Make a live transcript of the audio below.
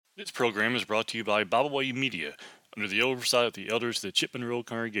This program is brought to you by Bible Way Media, under the oversight of the elders of the Chipman Road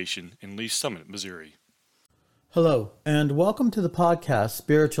Congregation in Lee Summit, Missouri. Hello, and welcome to the podcast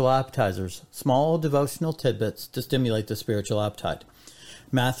Spiritual Appetizers, small devotional tidbits to stimulate the spiritual appetite.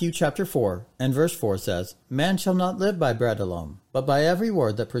 Matthew chapter 4 and verse 4 says, "Man shall not live by bread alone, but by every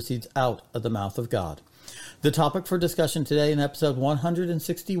word that proceeds out of the mouth of God." The topic for discussion today in episode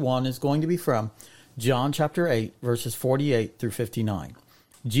 161 is going to be from John chapter 8, verses 48 through 59.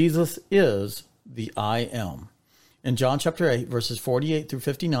 Jesus is the I Am. In John chapter 8, verses 48 through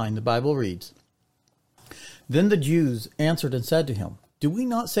 59, the Bible reads, "Then the Jews answered and said to him, 'Do we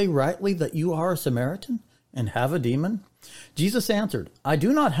not say rightly that you are a Samaritan and have a demon?' Jesus answered, 'I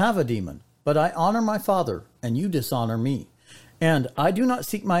do not have a demon, but I honor my Father, and you dishonor me. And I do not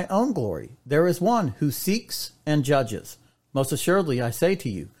seek my own glory. There is one who seeks and judges. Most assuredly I say to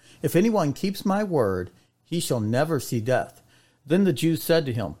you, if anyone keeps my word, he shall never see death.' Then the Jews said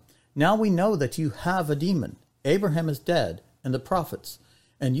to him, 'Now we know that you have a demon. Abraham is dead, and the prophets.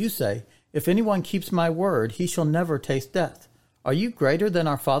 And you say, if anyone keeps my word, he shall never taste death. Are you greater than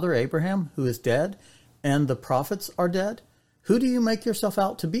our father Abraham, who is dead, and the prophets are dead? Who do you make yourself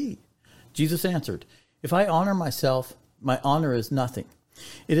out to be?' Jesus answered, 'If I honor myself, my honor is nothing.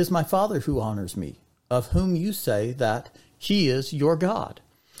 It is my Father who honors me, of whom you say that he is your God.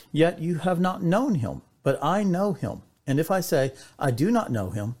 Yet you have not known him, but I know him. And if I say, I do not know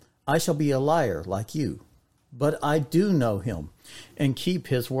him, I shall be a liar like you. But I do know him, and keep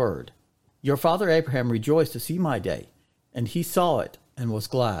his word. Your father Abraham rejoiced to see my day, and he saw it and was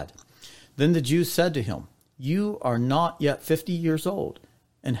glad.' Then the Jews said to him, 'You are not yet 50 years old,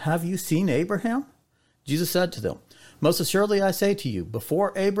 and have you seen Abraham?' Jesus said to them, 'Most assuredly I say to you,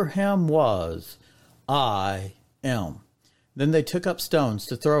 before Abraham was, I am.' Then they took up stones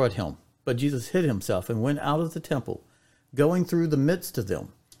to throw at him, but Jesus hid himself and went out of the temple, going through the midst of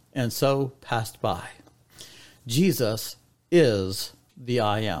them, and so passed by." Jesus is the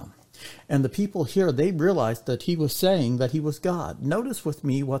I Am. And the people here, they realized that he was saying that he was God. Notice with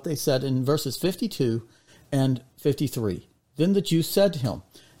me what they said in verses 52 and 53. Then the Jews said to him,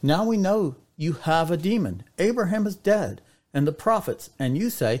 "Now we know you have a demon. Abraham is dead, and the prophets, and you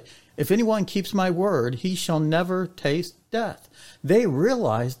say, if anyone keeps my word, he shall never taste death." They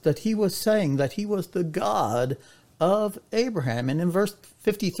realized that he was saying that he was the God of Abraham. And in verse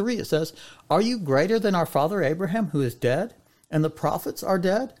 53 it says, "Are you greater than our father Abraham, who is dead, and the prophets are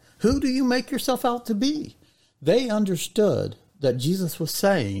dead? Who do you make yourself out to be?" They understood that Jesus was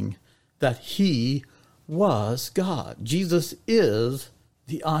saying that he was God. Jesus is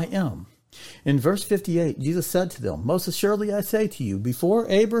the I Am. In verse 58, Jesus said to them, "Most assuredly I say to you, before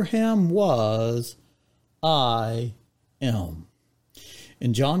Abraham was, I am."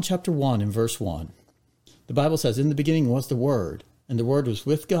 In John chapter 1 and verse 1, the Bible says, "In the beginning was the Word, and the Word was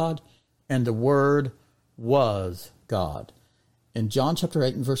with God, and the Word was God." In John chapter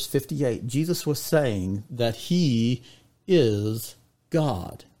 8 and verse 58, Jesus was saying that he is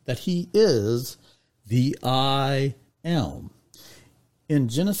God, that he is the I Am. In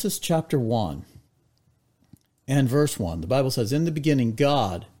Genesis chapter 1 and verse 1, the Bible says, "In the beginning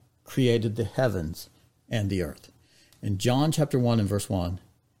God created the heavens and the earth." In John chapter 1 and verse 1,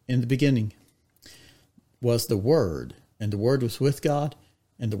 "In the beginning was the Word, and the Word was with God,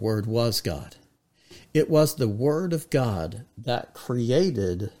 and the Word was God." It was the Word of God that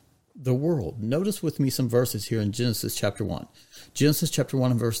created the world. Notice with me some verses here in Genesis chapter 1. Genesis chapter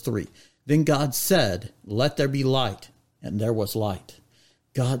 1 and verse 3. "Then God said, let there be light, and there was light."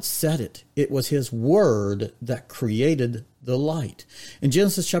 God said it. It was his word that created the light. In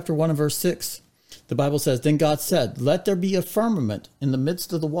Genesis chapter 1 and verse 6, the Bible says, "Then God said, let there be a firmament in the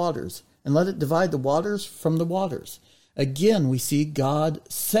midst of the waters, and let it divide the waters from the waters." Again, we see God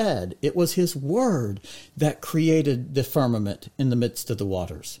said. It was his word that created the firmament in the midst of the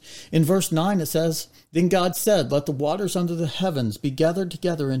waters. In verse 9, it says, "Then God said, let the waters under the heavens be gathered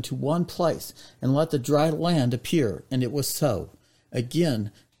together into one place, and let the dry land appear. And it was so."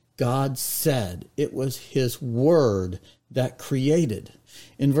 Again, God said. It was his word that created.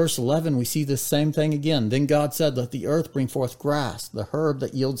 In verse 11, we see this same thing again. "Then God said, let the earth bring forth grass, the herb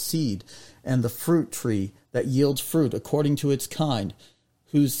that yields seed, and the fruit tree that yields fruit according to its kind,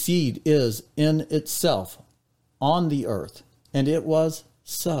 whose seed is in itself on the earth. And it was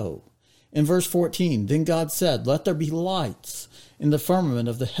so." In verse 14, "Then God said, let there be lights in the firmament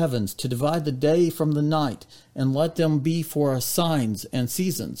of the heavens to divide the day from the night, and let them be for signs and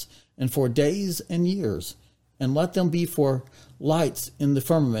seasons, and for days and years, and let them be for lights in the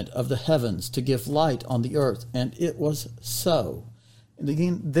firmament of the heavens to give light on the earth. And it was so."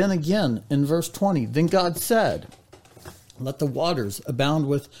 And then again in verse 20, "Then God said, Let the waters abound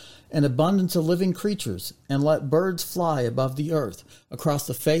with an abundance of living creatures, and let birds fly above the earth, across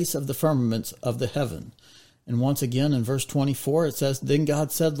the face of the firmaments of the heaven. And once again in verse 24 it says, Then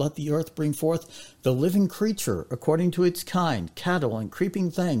God said, Let the earth bring forth the living creature according to its kind, cattle and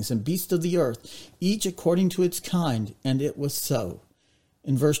creeping things and beasts of the earth, each according to its kind. And it was so.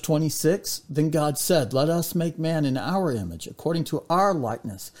 In verse 26, Then God said, Let us make man in our image, according to our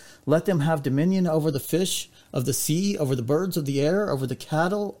likeness. Let them have dominion over the fish of the sea, over the birds of the air, over the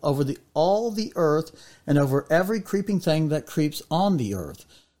cattle, over all the earth, and over every creeping thing that creeps on the earth.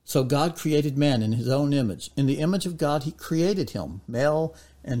 So God created man in his own image. In the image of God he created him. Male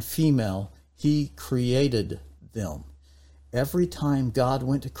and female he created them. Every time God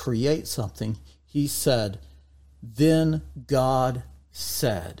went to create something, he said, Then God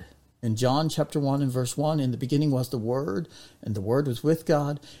said. In John chapter 1 and verse 1, in the beginning was the Word, and the Word was with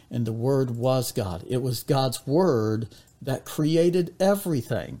God, and the Word was God. It was God's Word that created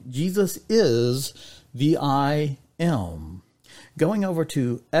everything. Jesus is the I Am. Going over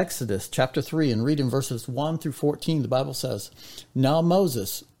to Exodus chapter 3 and reading verses 1 through 14, the Bible says, Now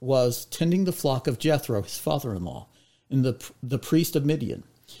Moses was tending the flock of Jethro, his father-in-law, and the priest of Midian.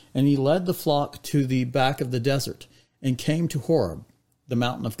 And he led the flock to the back of the desert and came to Horeb, the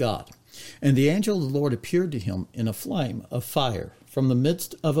mountain of God. And the angel of the Lord appeared to him in a flame of fire from the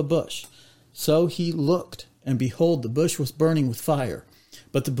midst of a bush. So he looked, and behold, the bush was burning with fire,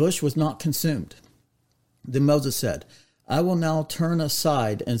 but the bush was not consumed. Then Moses said, I will now turn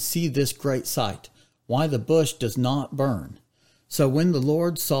aside and see this great sight, why the bush does not burn. So when the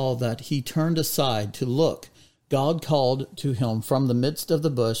Lord saw that he turned aside to look, God called to him from the midst of the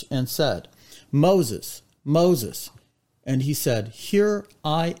bush and said, Moses, Moses. And he said, Here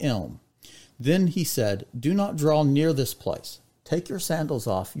I am. Then he said, Do not draw near this place. Take your sandals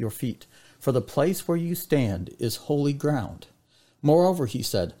off your feet, for the place where you stand is holy ground. Moreover, he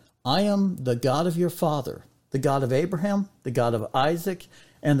said, I am the God of your father, the God of Abraham, the God of Isaac,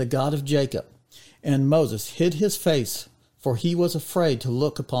 and the God of Jacob. And Moses hid his face, for he was afraid to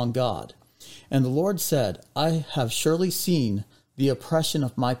look upon God. And the Lord said, I have surely seen the oppression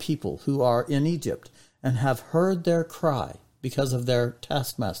of my people who are in Egypt, and have heard their cry because of their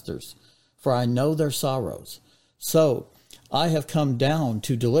taskmasters, for I know their sorrows. So I have come down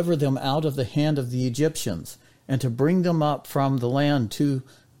to deliver them out of the hand of the Egyptians, and to bring them up from the land to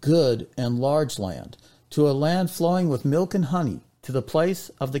good and large land, to a land flowing with milk and honey, to the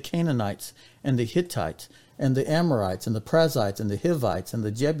place of the Canaanites, and the Hittites, and the Amorites, and the Perizzites, and the Hivites, and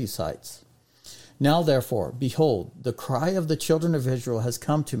the Jebusites. Now therefore, behold, the cry of the children of Israel has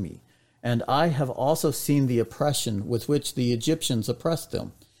come to me, and I have also seen the oppression with which the Egyptians oppressed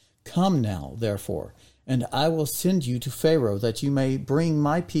them. Come now, therefore, and I will send you to Pharaoh, that you may bring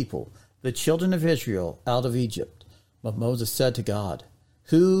my people, the children of Israel, out of Egypt. But Moses said to God,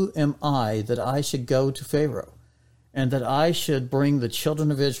 Who am I that I should go to Pharaoh, and that I should bring the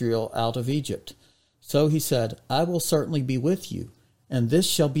children of Israel out of Egypt? So he said, I will certainly be with you, and this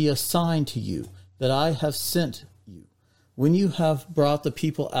shall be a sign to you that I have sent you. When you have brought the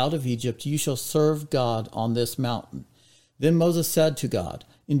people out of Egypt, you shall serve God on this mountain. Then Moses said to God,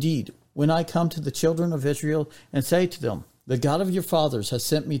 Indeed, when I come to the children of Israel and say to them, The God of your fathers has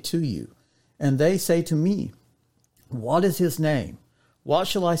sent me to you, and they say to me, What is his name? What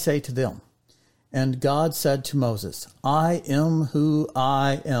shall I say to them? And God said to Moses, I am who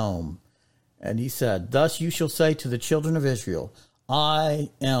I am. And he said, Thus you shall say to the children of Israel,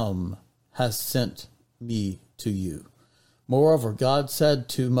 I am has sent me to you. Moreover, God said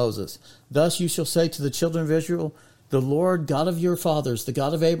to Moses, Thus you shall say to the children of Israel, The Lord God of your fathers, the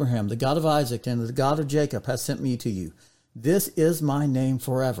God of Abraham, the God of Isaac, and the God of Jacob has sent me to you. This is my name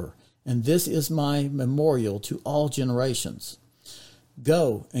forever, and this is my memorial to all generations.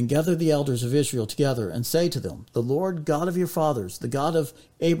 Go and gather the elders of Israel together and say to them, The Lord God of your fathers, the God of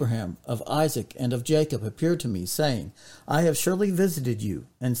Abraham, of Isaac, and of Jacob appeared to me, saying, I have surely visited you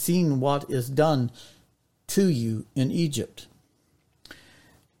and seen what is done to you in Egypt.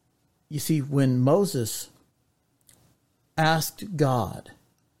 You see, when Moses asked God,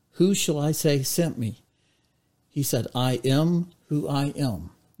 Who shall I say sent me? He said, I am who I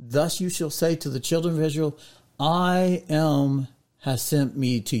am. Thus you shall say to the children of Israel, I am has sent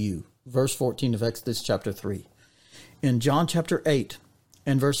me to you. Verse 14 of Exodus chapter 3. In John chapter 8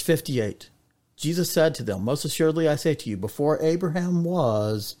 and verse 58, Jesus said to them, Most assuredly I say to you, before Abraham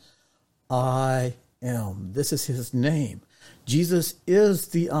was, I am. This is his name. Jesus is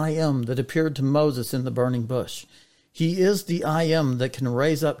the I am that appeared to Moses in the burning bush. He is the I am that can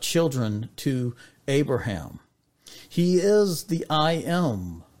raise up children to Abraham. He is the I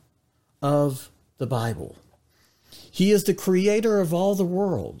am of the Bible. He is the creator of all the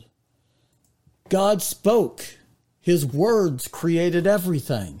world. God spoke. His words created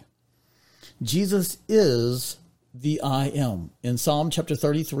everything. Jesus is the I am. In Psalm chapter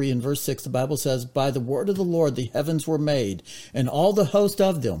 33 and verse 6, the Bible says, by the word of the Lord the heavens were made, and all the host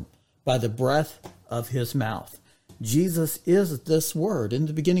of them by the breath of his mouth. Jesus is this word. In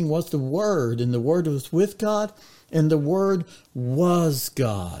the beginning was the Word, and the Word was with God, and the Word was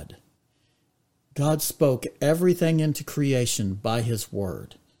God. God spoke everything into creation by his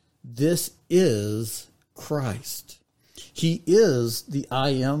word. This is Christ. He is the I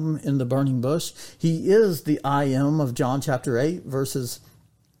am in the burning bush. He is the I am of John chapter 8, verses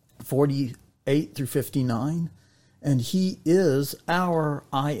 48 through 59. And he is our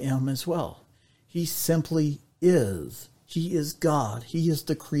I am as well. He simply is. He is God. He is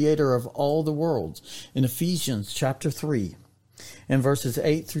the creator of all the worlds. In Ephesians chapter 3, in verses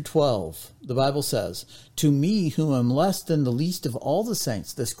 8 through 12, the Bible says, to me, who am less than the least of all the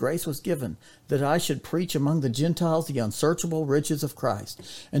saints, this grace was given, that I should preach among the Gentiles the unsearchable riches of Christ,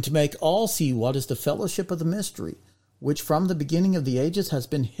 and to make all see what is the fellowship of the mystery, which from the beginning of the ages has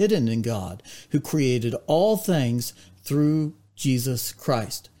been hidden in God, who created all things through Jesus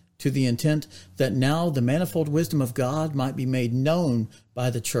Christ, to the intent that now the manifold wisdom of God might be made known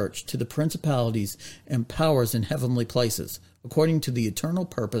by the church to the principalities and powers in heavenly places, according to the eternal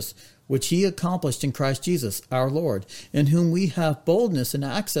purpose which he accomplished in Christ Jesus our Lord, in whom we have boldness and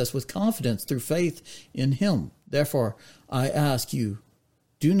access with confidence through faith in him. Therefore, I ask you,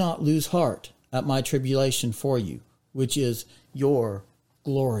 do not lose heart at my tribulation for you, which is your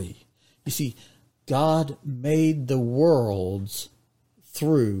glory. You see, God made the worlds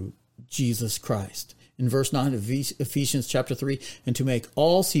through Jesus Christ. In verse 9 of Ephesians chapter 3, and to make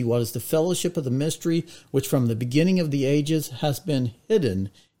all see what is the fellowship of the mystery, which from the beginning of the ages has been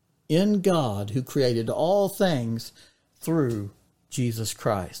hidden in God, who created all things through Jesus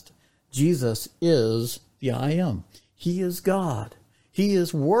Christ. Jesus is the I am. He is God. He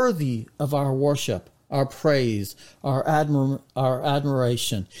is worthy of our worship, our praise, our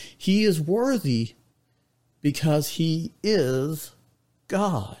admiration. He is worthy because he is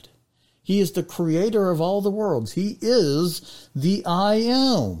God. He is the creator of all the worlds. He is the I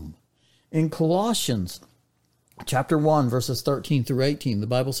am. In Colossians chapter 1, verses 13 through 18, the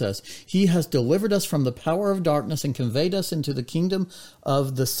Bible says, he has delivered us from the power of darkness and conveyed us into the kingdom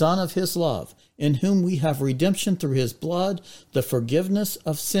of the Son of his love, in whom we have redemption through his blood, the forgiveness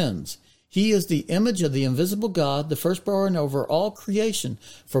of sins. He is the image of the invisible God, the firstborn over all creation.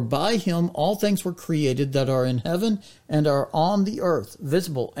 For by him all things were created that are in heaven and are on the earth,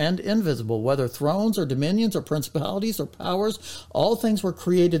 visible and invisible, whether thrones or dominions or principalities or powers. All things were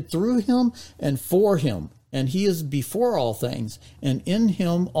created through him and for him. And he is before all things, and in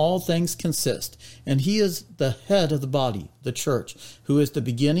him all things consist. And he is the head of the body, the church, who is the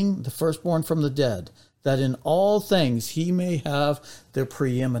beginning, the firstborn from the dead, that in all things he may have the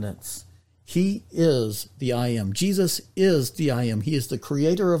preeminence. He is the I am. Jesus is the I am. He is the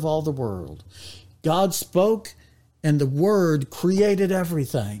creator of all the world. God spoke, and the Word created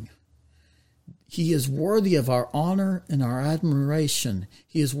everything. He is worthy of our honor and our admiration.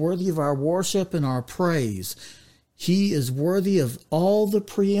 He is worthy of our worship and our praise. He is worthy of all the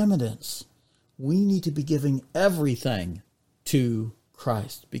preeminence. We need to be giving everything to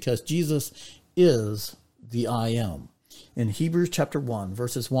Christ because Jesus is the I am. In Hebrews chapter 1,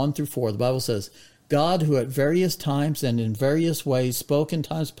 verses 1 through 4, the Bible says, God, who at various times and in various ways spoke in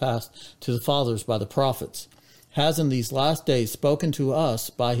times past to the fathers by the prophets, has in these last days spoken to us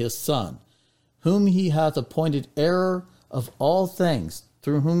by his Son, whom he hath appointed heir of all things,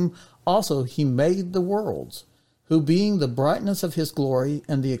 through whom also he made the worlds, who being the brightness of his glory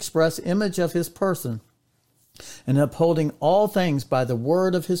and the express image of his person, and upholding all things by the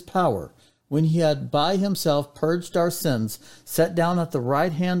word of his power, when he had by himself purged our sins, sat down at the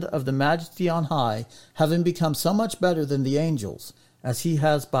right hand of the Majesty on high, having become so much better than the angels, as he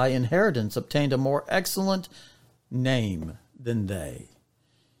has by inheritance obtained a more excellent name than they.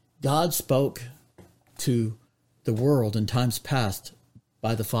 God spoke to the world in times past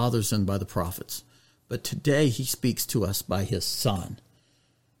by the fathers and by the prophets, but today he speaks to us by his Son,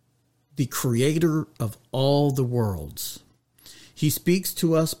 the creator of all the worlds. He speaks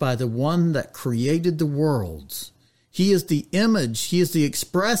to us by the one that created the worlds. He is the image, he is the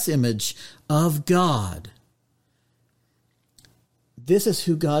express image of God. This is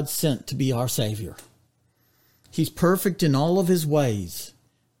who God sent to be our Savior. He's perfect in all of his ways.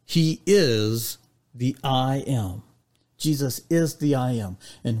 He is the I am. Jesus is the I am,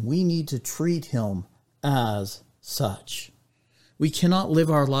 and we need to treat him as such. We cannot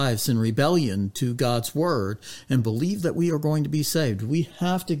live our lives in rebellion to God's word and believe that we are going to be saved. We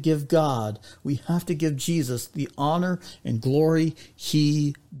have to give God, we have to give Jesus the honor and glory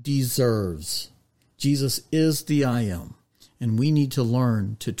he deserves. Jesus is the I am, and we need to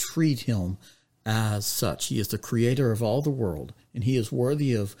learn to treat him as such. He is the creator of all the world, and he is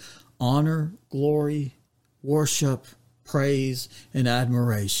worthy of honor, glory, worship, praise, and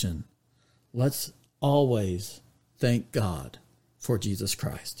admiration. Let's always thank God for Jesus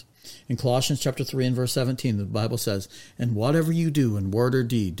Christ. In Colossians chapter 3 and verse 17, the Bible says, "And whatever you do in word or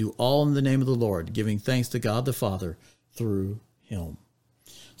deed, do all in the name of the Lord, giving thanks to God the Father through him."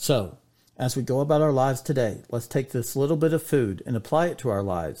 So, as we go about our lives today, let's take this little bit of food and apply it to our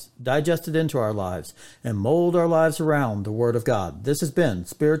lives, digest it into our lives, and mold our lives around the Word of God. This has been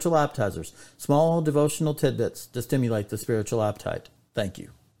Spiritual Appetizers, small devotional tidbits to stimulate the spiritual appetite. Thank you.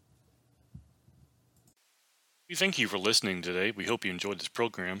 We thank you for listening today. We hope you enjoyed this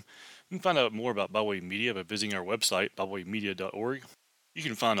program. You can find out more about Byway Media by visiting our website, bywaymedia.org. You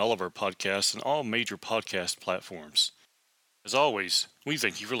can find all of our podcasts on all major podcast platforms. As always, we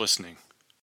thank you for listening.